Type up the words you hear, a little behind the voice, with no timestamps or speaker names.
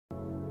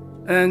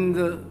And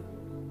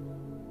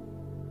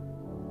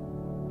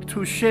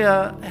to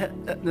share,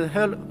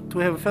 to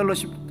have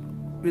fellowship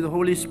with the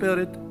Holy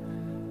Spirit,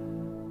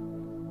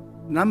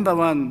 number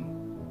one,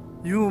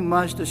 you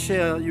must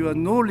share your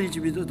knowledge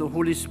with the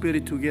Holy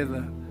Spirit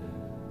together.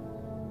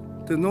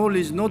 The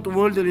knowledge, not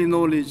worldly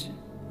knowledge,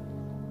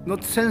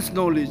 not sense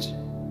knowledge,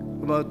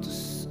 about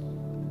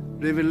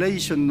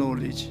revelation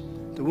knowledge,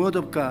 the Word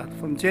of God,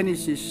 from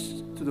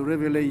Genesis to the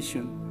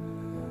Revelation.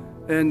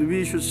 And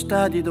we should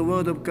study the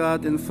Word of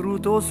God, and through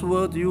those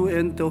words, you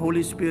and the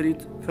Holy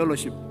Spirit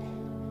fellowship.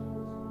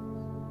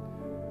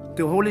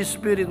 The Holy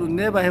Spirit will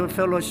never have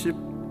fellowship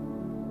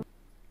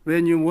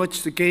when you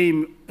watch the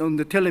game on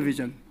the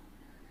television,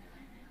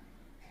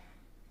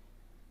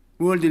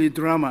 worldly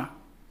drama.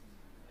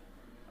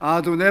 I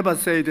do never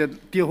say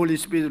that, dear Holy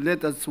Spirit,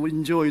 let us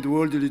enjoy the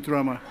worldly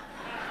drama.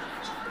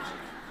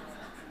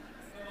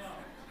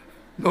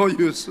 No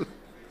use.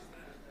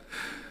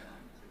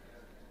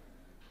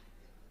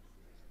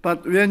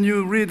 But when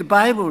you read the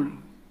Bible,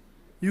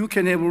 you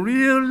can have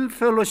real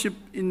fellowship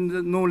in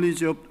the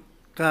knowledge of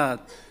God.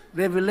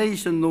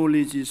 Revelation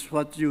knowledge is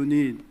what you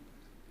need.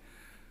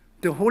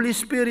 The Holy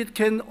Spirit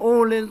can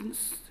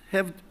always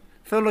have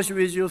fellowship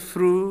with you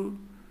through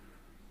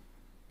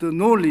the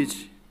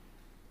knowledge.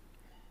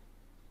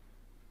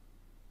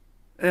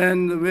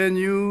 And when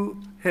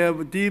you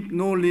have deep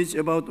knowledge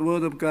about the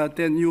Word of God,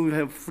 then you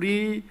have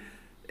free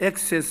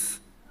access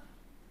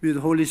with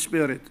the Holy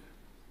Spirit.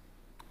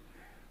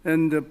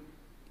 And the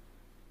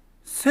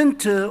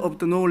center of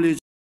the knowledge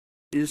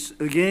is,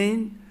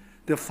 again,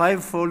 the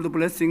fivefold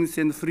blessings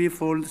and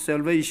threefold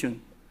salvation.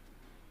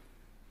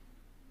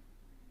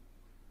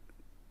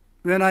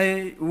 When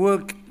I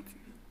work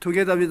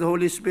together with the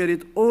Holy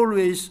Spirit,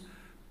 always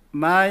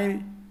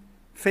my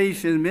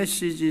faith and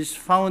message is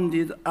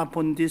founded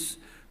upon this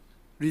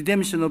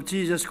redemption of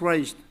Jesus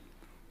Christ.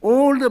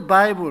 All the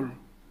Bible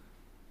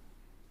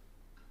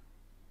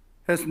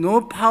has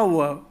no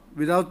power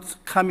without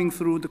coming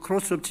through the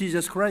cross of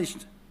Jesus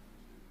Christ.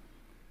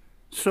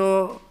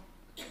 So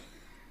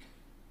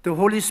the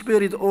Holy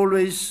Spirit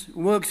always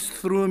works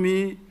through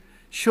me,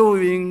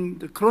 showing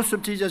the cross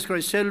of Jesus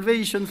Christ,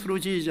 salvation through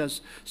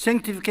Jesus,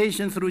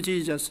 sanctification through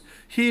Jesus,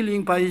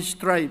 healing by His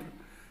stripe,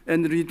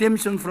 and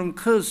redemption from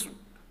curse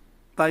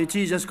by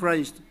Jesus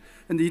Christ,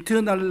 and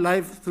eternal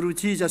life through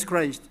Jesus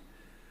Christ.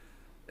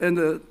 And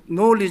the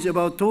knowledge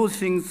about those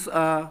things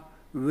are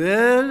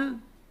well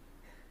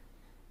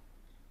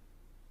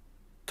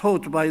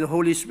taught by the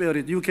Holy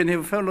Spirit. You can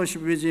have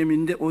fellowship with Him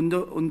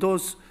on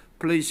those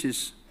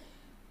places.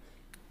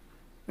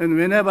 And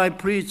whenever I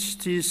preach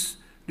this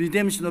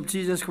redemption of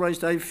Jesus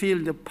Christ, I feel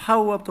the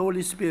power of the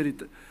Holy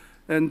Spirit,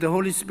 and the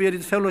Holy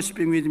Spirit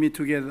fellowshipping with me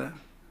together.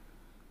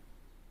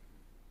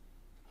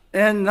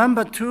 And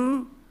number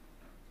two,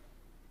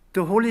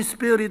 the Holy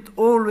Spirit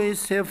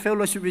always have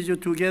fellowship with you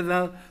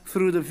together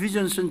through the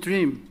visions and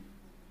dream.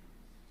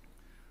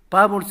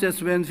 Bible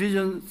says when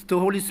the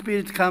Holy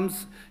Spirit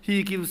comes,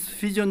 He gives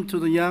vision to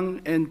the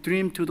young and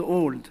dream to the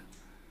old.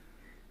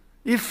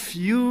 If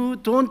you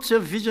don't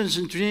have visions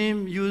and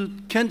dream, you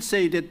can't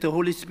say that the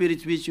Holy Spirit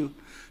is with you,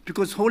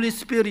 because Holy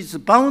Spirit is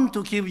bound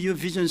to give you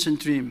visions and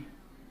dream.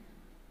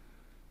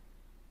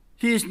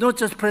 He is not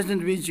just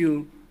present with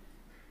you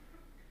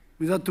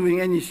without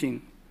doing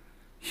anything.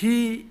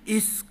 He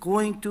is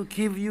going to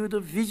give you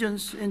the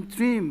visions and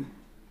dream.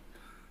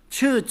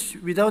 Church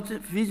without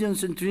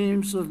visions and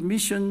dreams of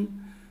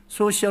mission,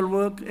 social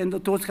work, and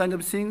those kind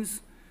of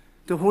things,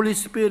 the Holy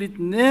Spirit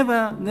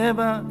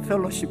never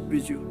fellowship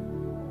with you.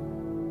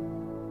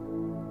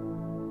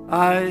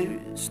 I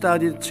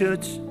started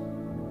church.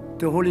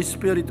 The Holy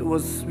Spirit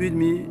was with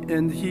me,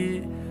 and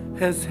He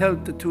has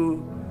helped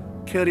to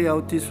carry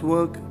out this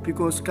work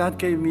because God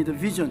gave me the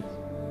vision.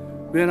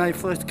 When I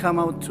first come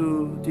out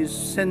to this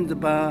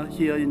sandbar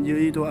here in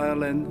Yonggi,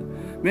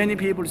 Ireland, many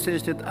people say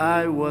that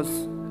I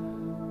was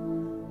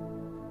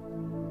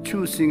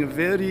choosing a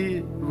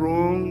very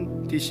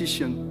wrong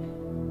decision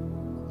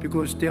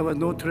because there was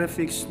no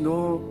traffic,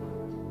 no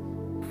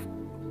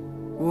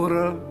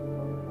water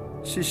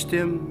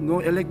system, no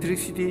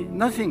electricity,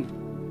 nothing.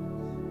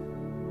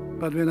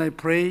 But when I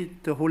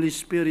prayed, the Holy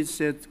Spirit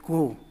said,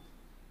 go,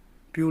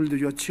 build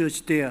your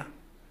church there.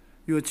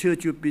 Your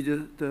church will be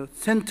the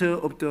center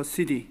of the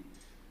city.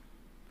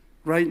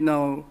 Right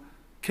now,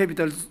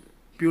 Capitol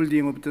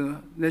building of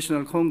the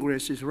National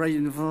Congress is right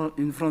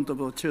in front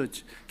of our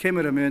church.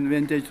 Cameramen,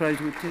 when they try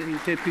to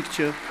take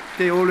picture,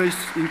 they always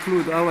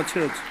include our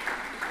church.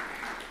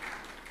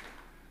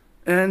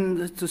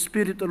 And the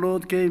Spirit of the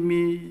Lord gave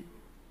me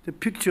the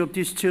picture of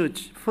this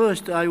church.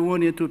 First, I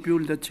wanted to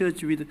build a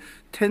church with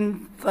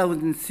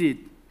 10,000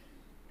 seats.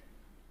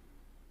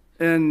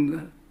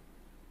 And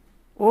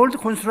all the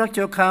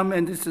constructors come,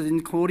 and this is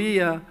in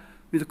Korea,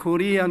 with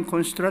Korean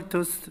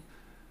constructors'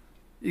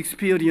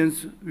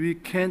 experience, we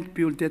can't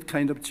build that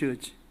kind of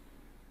church.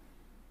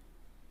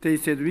 They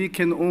said, we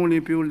can only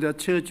build a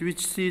church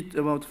which seats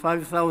about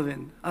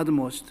 5,000 at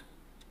most.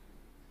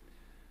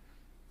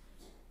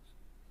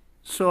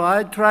 So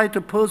I tried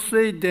to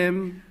persuade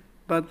them,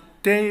 but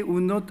they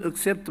would not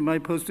accept my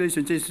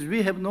persuasion. They said,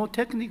 we have no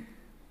technique.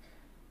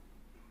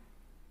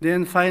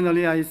 Then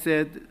finally I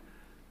said,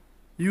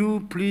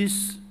 you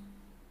please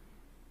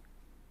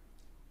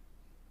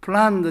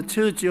plan the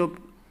church of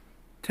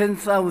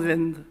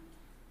 10,000,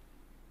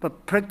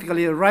 but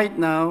practically right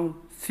now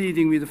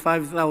seating with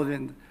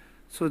 5,000,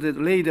 so that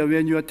later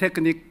when your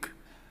technique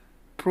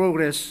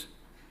progress,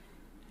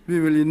 we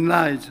will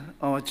enlarge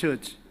our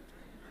church.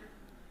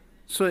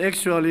 So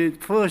actually,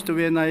 first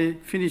when I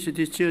finished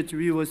this church,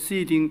 we were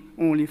seating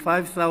only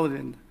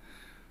 5,000.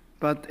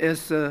 But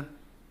as the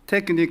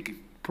technique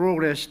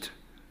progressed,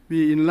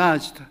 we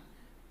enlarged.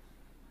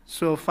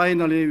 So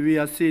finally, we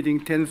are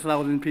seating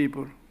 10,000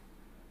 people.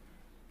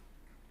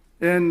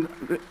 And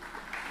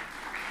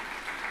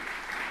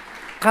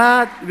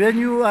God, when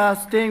you are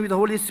staying with the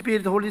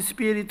Holy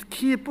Spirit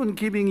keep on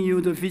giving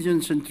you the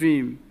visions and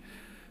dream.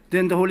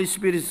 Then the Holy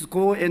Spirit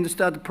go and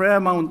start prayer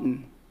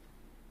mountain.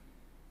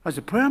 I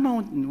said, prayer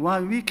mountain? Why?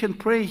 We can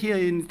pray here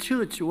in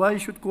church. Why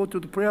should go to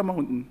the prayer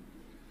mountain?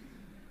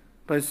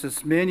 But it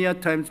says many a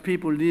times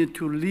people need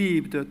to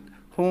leave the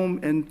home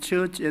and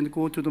church and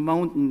go to the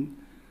mountain,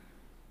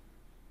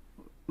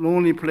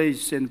 lonely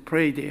place, and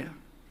pray there.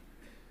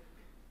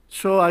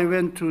 So I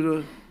went to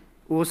the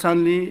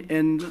Osanli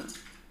and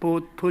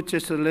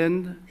purchased the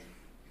land.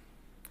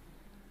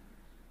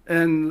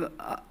 And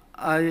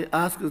I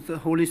asked the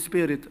Holy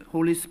Spirit,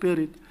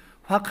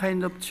 what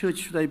kind of church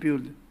should I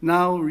build?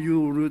 Now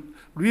you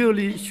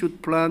really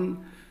should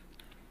plan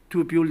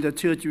to build a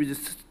church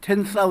with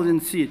 10,000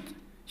 seats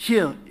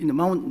here in the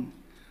mountain.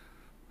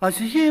 I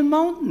said, here in the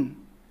mountain?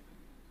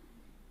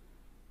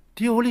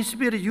 Dear Holy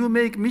Spirit, you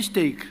make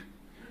mistake.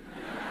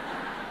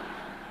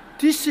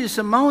 This is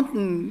a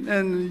mountain,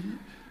 and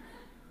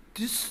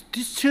this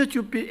church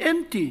will be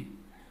empty.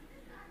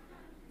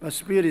 But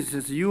Spirit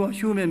says, you are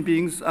human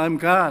beings, I'm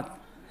God.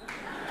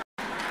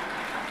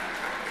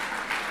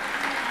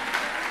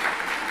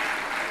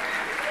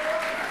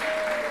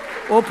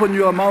 Open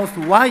your mouth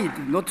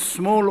wide, not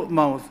small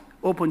mouth.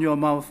 Open your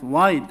mouth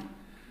wide.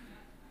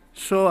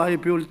 So I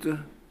built a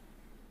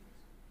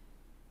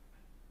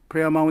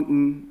prayer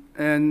mountain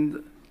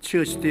and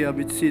church there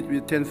with seat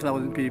with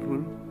 10,000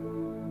 people.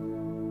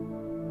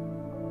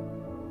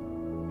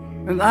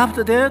 And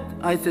after that,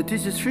 I said,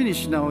 this is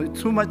finished now.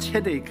 It's too much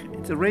headache.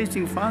 It's a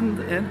raising fund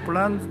and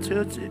plant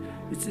church.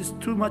 It's just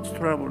too much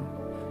trouble.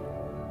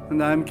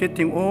 And I'm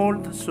getting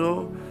old,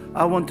 so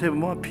I want to have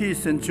more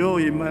peace and joy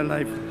in my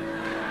life.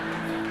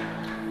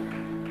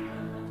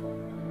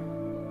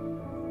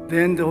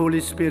 Then the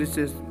Holy Spirit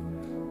says,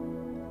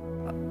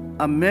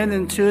 a man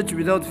in church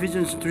without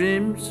visions,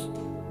 dreams,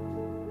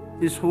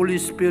 is Holy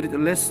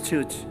Spirit-less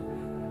church.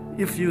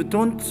 If you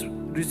don't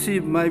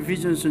receive my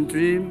visions and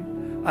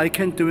dream, I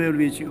can't dwell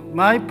with you.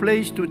 My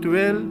place to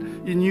dwell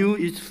in you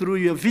is through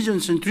your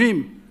visions and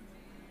dream.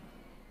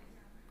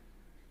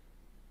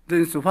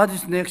 Then so what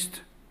is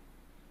next?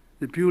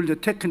 They build a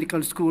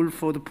technical school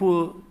for the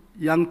poor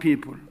young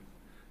people,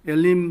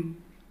 Elim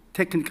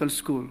Technical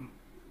School.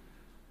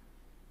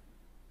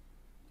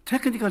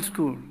 Technical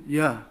school,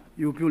 yeah.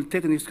 You build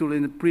technical school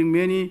and bring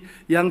many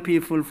young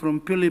people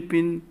from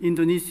Philippines,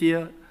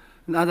 Indonesia,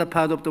 and other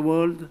part of the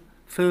world,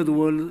 third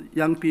world,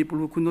 young people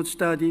who could not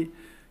study,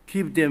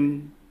 give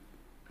them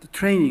the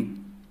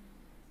training.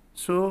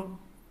 So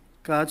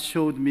God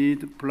showed me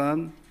the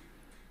plan,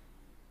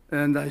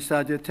 and I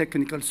started a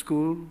technical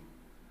school,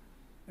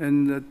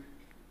 and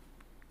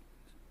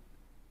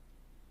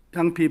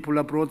young people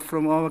are brought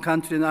from our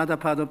country and other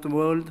part of the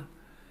world,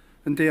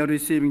 and they are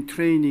receiving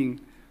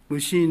training,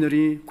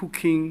 machinery,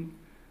 cooking,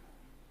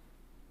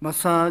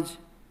 massage,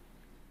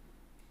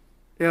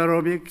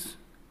 aerobics,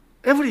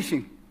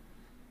 everything.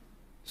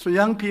 So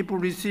young people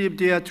receive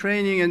their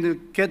training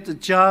and get a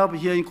job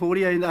here in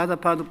Korea and other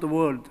part of the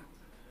world.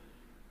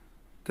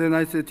 Then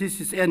I said,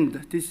 this is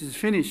end, this is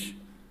finished.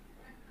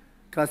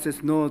 God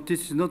says, no,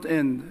 this is not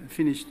end,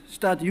 finished.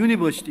 Start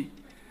university.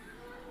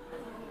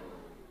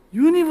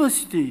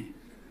 University.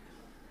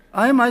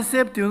 I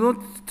myself do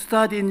not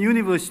study in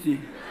university.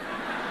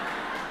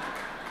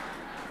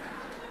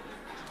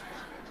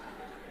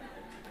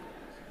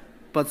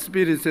 But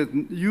Spirit said,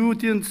 you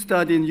didn't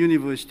study in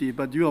university,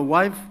 but your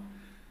wife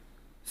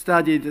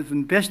studied at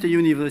the best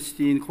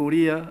university in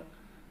Korea.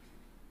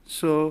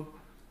 So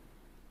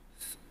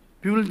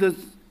build the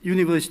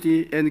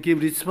university and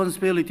give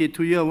responsibility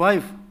to your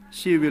wife.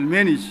 She will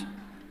manage.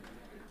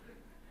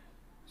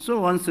 So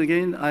once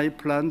again, I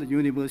planned the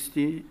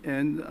university,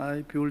 and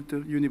I built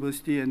the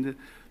university and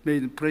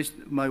made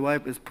my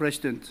wife as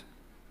president.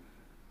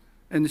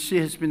 And she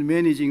has been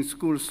managing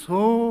school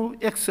so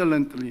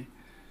excellently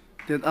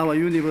that our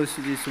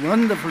university is a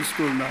wonderful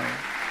school now.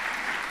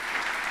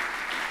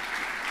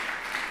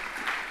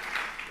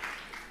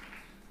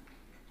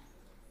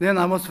 Then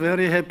I was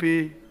very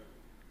happy,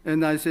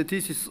 and I said,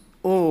 this is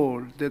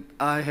all that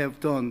I have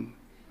done.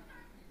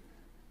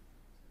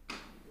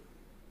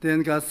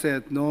 Then God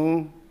said,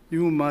 no,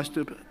 you must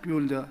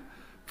build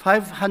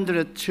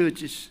 500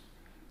 churches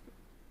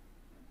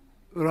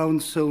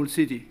around Seoul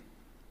City.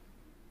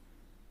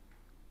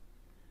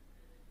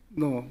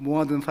 No,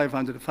 more than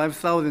 500,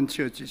 5,000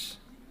 churches.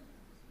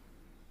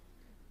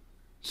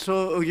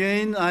 So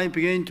again, I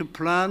began to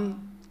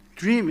plan,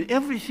 dream.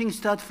 Everything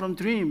starts from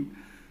dream.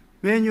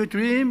 When you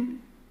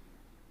dream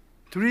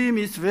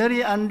is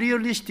very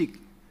unrealistic.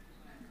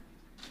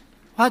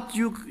 What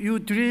you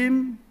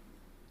dream,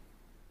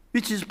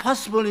 which is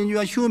possible in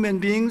your human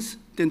beings,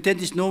 then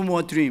that is no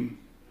more dream.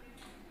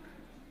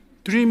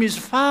 Dream is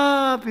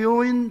far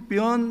beyond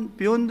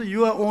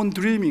your own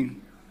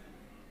dreaming.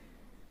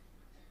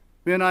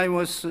 When I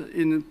was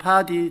in a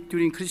party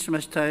during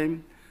Christmas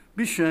time,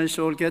 missionaries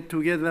all get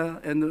together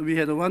and we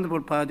had a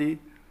wonderful party.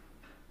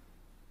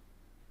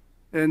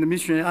 And the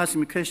missionary asked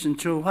me a question,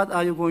 Joe, what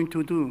are you going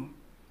to do?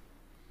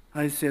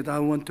 I said, I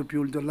want to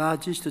build the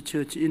largest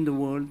church in the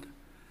world,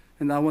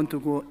 and I want to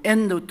go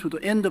to the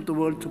end of the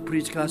world to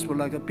preach gospel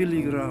like a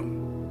Billy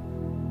Graham.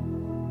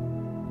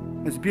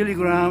 As Billy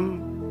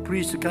Graham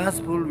preached the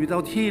gospel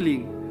without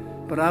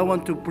healing, but I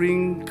want to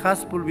bring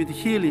gospel with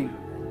healing,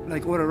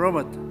 like Oral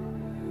Robert.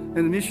 And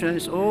the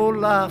missionaries all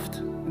laughed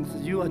and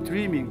said, you are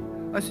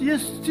dreaming. I said,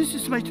 yes, this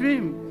is my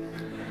dream.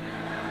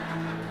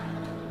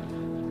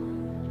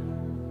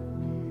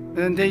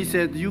 And they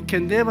said, you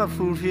can never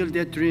fulfill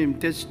that dream.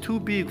 That's too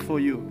big for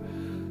you.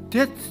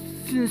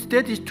 Since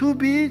that is too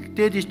big,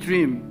 that is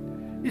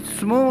dream. It's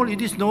small,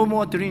 it is no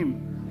more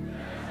dream.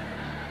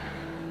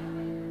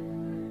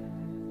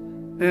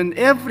 And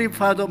every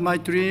part of my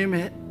dream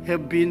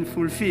have been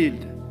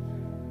fulfilled.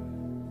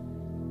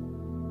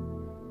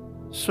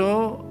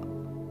 So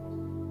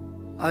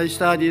I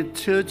started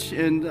church,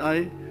 and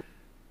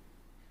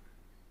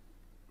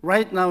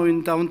right now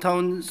in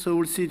downtown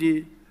Seoul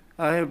City,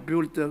 I have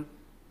built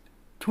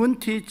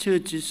 20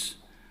 churches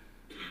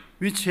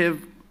which have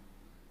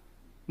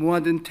more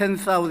than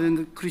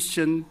 10,000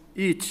 Christians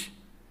each.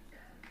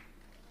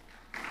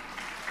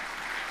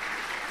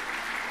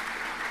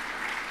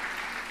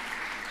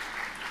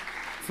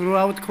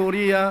 Throughout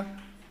Korea,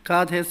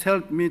 God has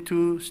helped me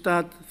to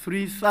start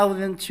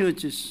 3,000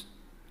 churches.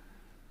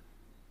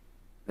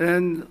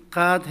 And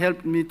God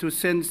helped me to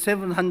send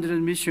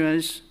 700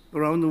 missionaries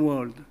around the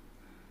world.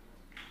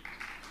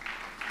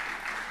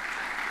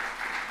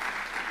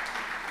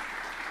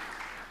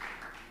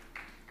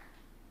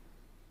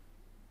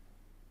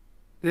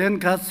 Then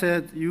God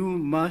said, you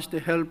must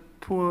help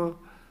poor,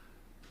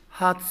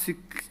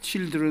 heart-sick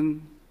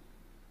children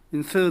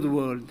in third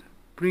world.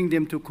 Bring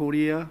them to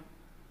Korea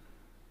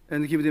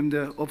and give them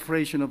the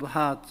operation of the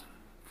heart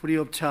free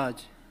of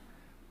charge.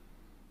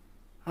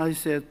 I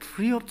said,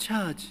 free of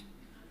charge?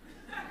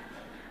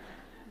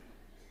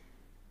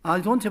 I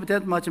don't have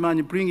that much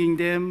money bringing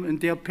them and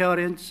their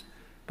parents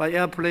by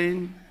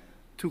airplane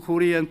to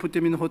Korea and put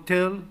them in a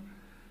hotel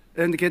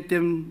and get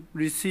them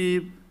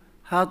receive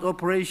heart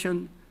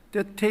operation.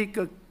 That take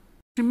a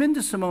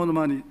tremendous amount of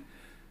money.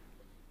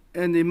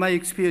 And in my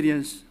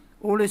experience,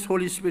 always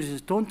Holy Spirit says,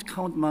 don't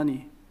count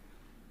money.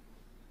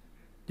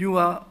 You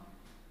are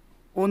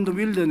on the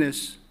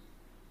wilderness.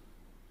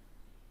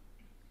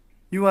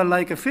 You are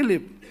like a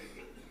Philip.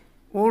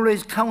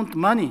 Always count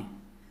money.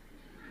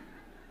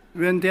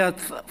 When there are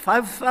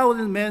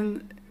 5,000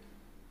 men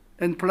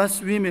and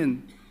plus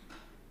women,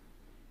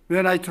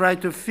 when I try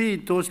to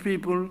feed those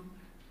people,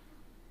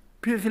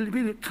 people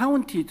will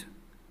count it.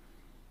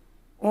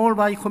 All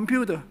by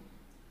computer.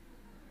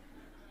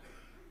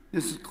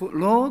 It's,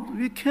 Lord,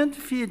 we can't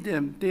feed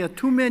them. There are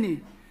too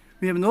many.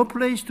 We have no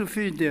place to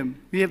feed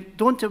them.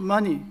 Don't have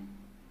money.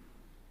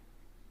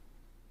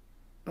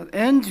 But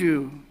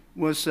Andrew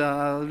was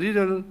a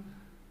little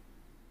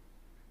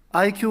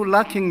IQ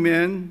lacking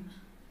man.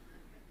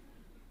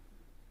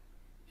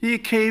 He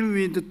came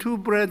with the 2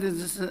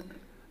 breads,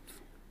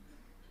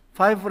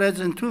 5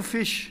 breads and 2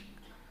 fish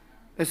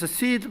as a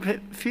seed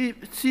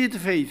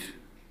faith.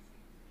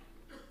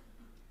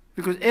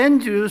 Because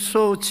Andrew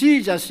saw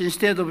Jesus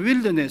instead of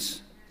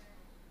wilderness.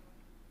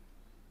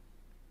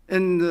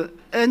 And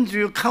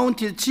Andrew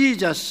counted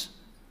Jesus.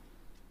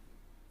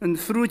 And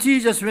through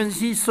Jesus, when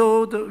he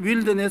saw the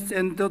wilderness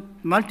and the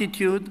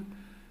multitude,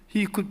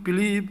 he could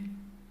believe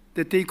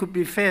that they could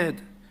be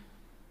fed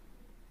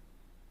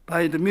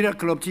by the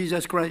miracle of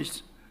Jesus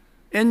Christ.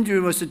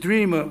 Andrew was a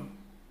dreamer.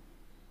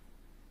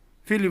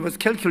 Philip was a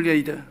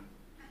calculator.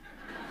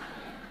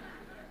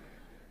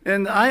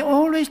 And I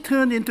always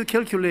turn into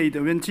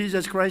calculator. When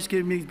Jesus Christ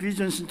gave me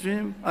visions and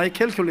dreams, I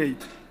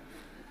calculate.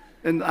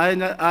 And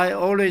I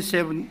always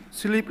have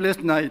sleepless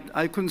night.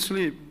 I couldn't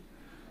sleep.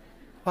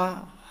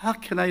 How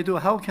can I do?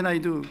 How can I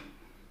do?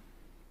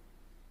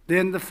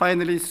 Then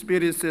finally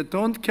Spirit said,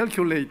 don't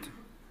calculate.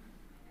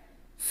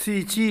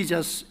 See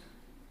Jesus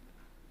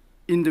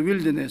in the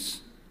wilderness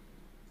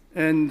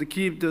and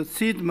give the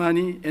seed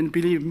money and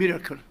believe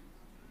miracle.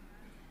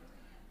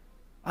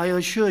 I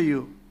assure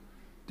you,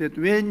 that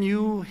when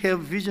you have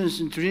visions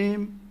and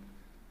dreams,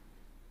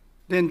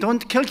 then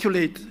don't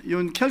calculate.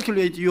 You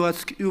calculate,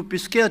 you'll be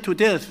scared to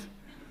death.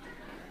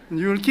 And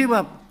you'll give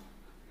up.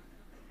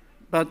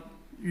 But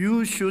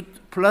you should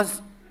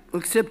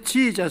accept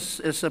Jesus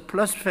as a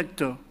plus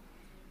factor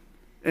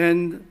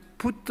and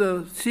put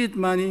the seed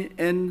money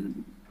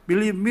and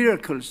believe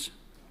miracles.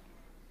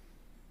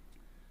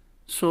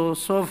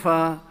 So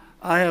far,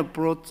 I have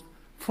brought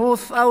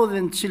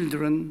 4,000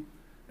 children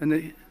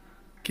and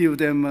give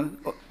them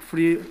a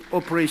free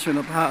operation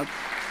of heart.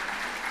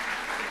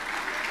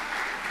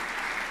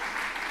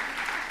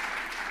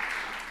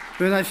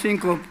 When I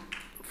think of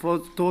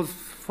for those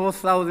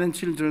 4,000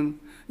 children,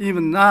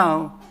 even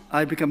now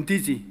I become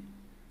dizzy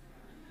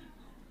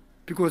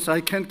because I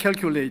can't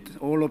calculate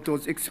all of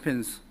those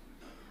expenses.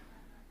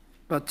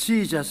 But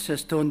Jesus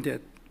has done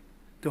that.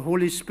 The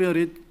Holy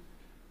Spirit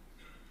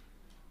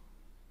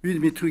with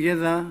me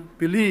together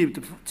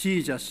believed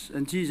Jesus,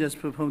 and Jesus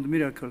performed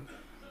miracle.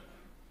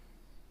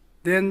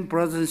 Then,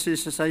 brothers and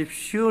sisters, I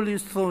surely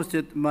thought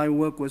that my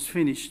work was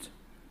finished.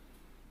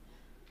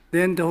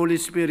 Then the Holy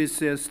Spirit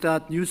said,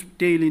 start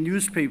daily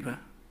newspaper.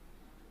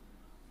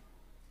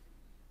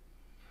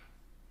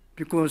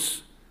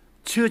 Because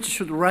church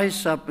should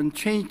rise up and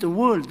change the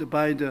world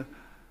by the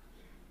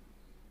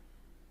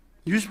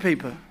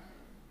newspaper.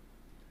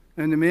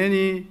 And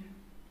many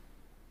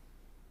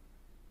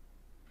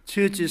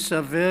churches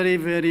are very,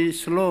 very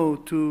slow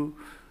to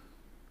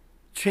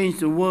change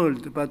the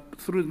world, but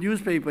through the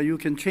newspaper you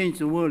can change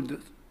the world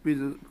with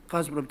the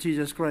gospel of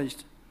Jesus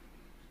Christ.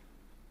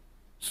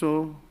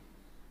 So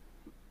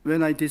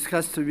when I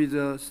discussed with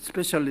a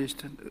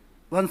specialist,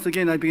 once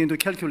again I began to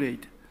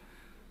calculate.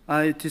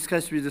 I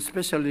discussed with a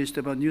specialist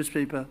about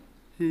newspaper.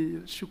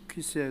 He shook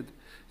his head.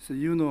 He said,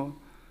 you know,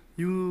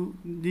 you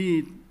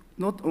need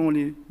not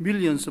only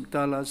millions of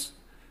dollars.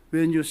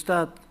 When you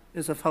start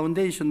as a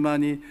foundation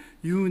money,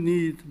 you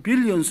need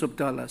billions of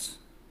dollars.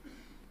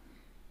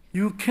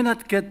 You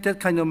cannot get that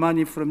kind of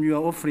money from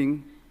your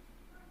offering.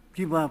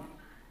 Give up.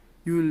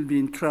 You will be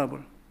in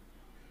trouble.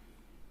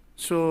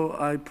 So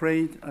I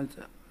prayed,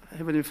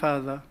 Heavenly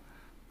Father,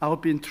 I'll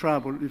be in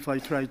trouble if I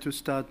try to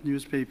start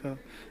newspaper.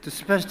 The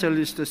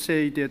specialists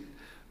say that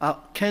I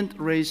can't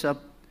raise up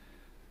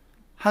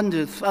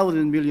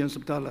 100,000 millions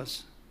of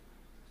dollars.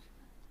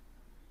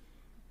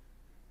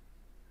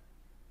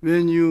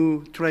 When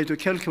you try to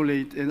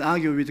calculate and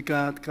argue with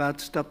God,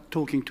 God stopped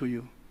talking to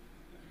you.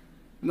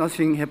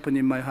 Nothing happened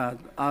in my heart.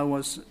 I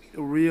was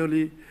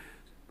really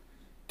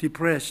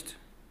depressed.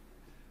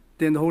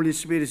 Then the Holy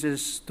Spirit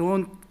says,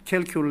 don't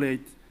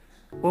calculate.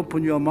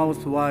 Open your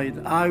mouth wide.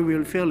 I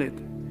will fill it.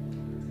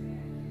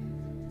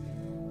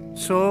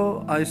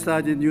 So I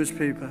started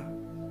newspaper.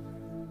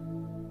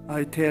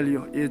 I tell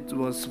you, it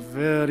was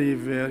very,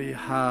 very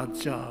hard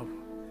job.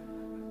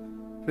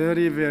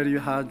 Very, very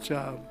hard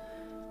job.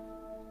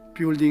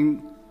 Build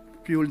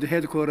the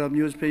headquarters of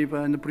newspaper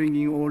and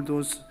bringing all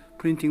those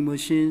printing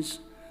machines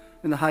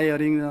and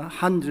hiring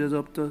hundreds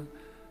of the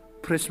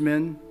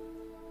pressmen.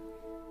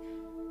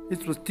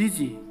 It was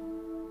dizzy.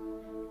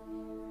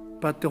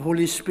 But the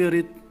Holy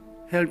Spirit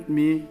helped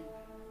me,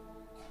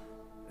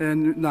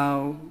 and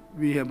now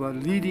we have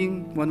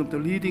one of the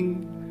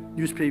leading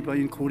newspaper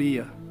in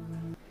Korea.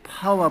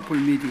 Powerful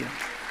media.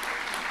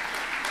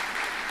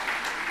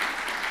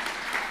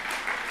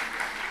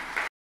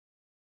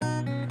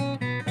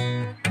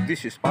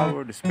 This is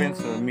Power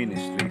Dispenser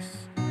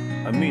Ministries,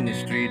 a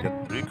ministry that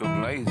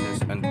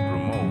recognizes and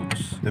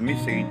promotes the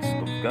message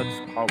of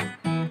God's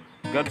power,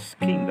 God's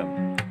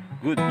kingdom,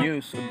 good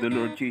news of the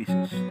Lord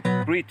Jesus,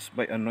 preached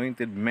by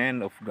anointed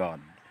men of God,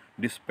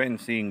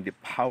 dispensing the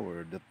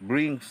power that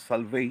brings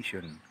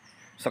salvation,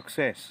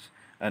 success,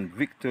 and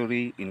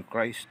victory in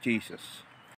Christ Jesus.